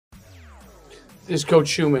This is Coach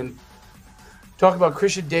Schumann. Talk about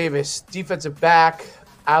Christian Davis, defensive back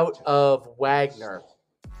out of Wagner.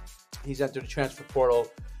 He's entered the transfer portal,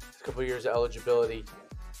 a couple of years of eligibility.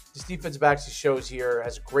 This defensive back he shows here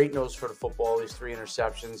has a great nose for the football. These 3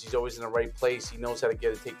 interceptions. He's always in the right place. He knows how to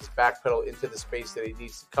take his back pedal into the space that he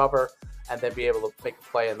needs to cover and then be able to make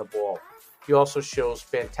a play on the ball. He also shows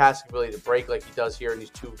fantastic ability to break like he does here in these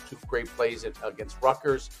two great plays against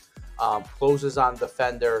Rutgers. Closes on the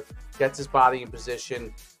defender, gets his body in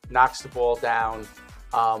position, knocks the ball down,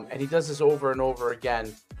 and he does this over and over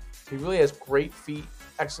again. He really has great feet,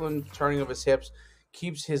 excellent turning of his hips,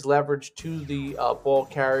 keeps his leverage to the ball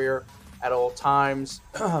carrier at all times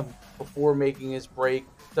before making his break.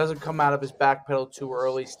 Doesn't come out of his back pedal too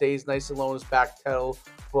early, stays nice and low in his back pedal,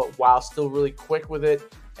 but while still really quick with it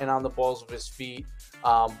and on the balls of his feet,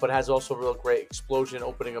 but has also real great explosion,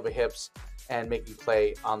 opening of the hips, and making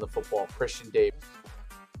play on the football. Christian Davis.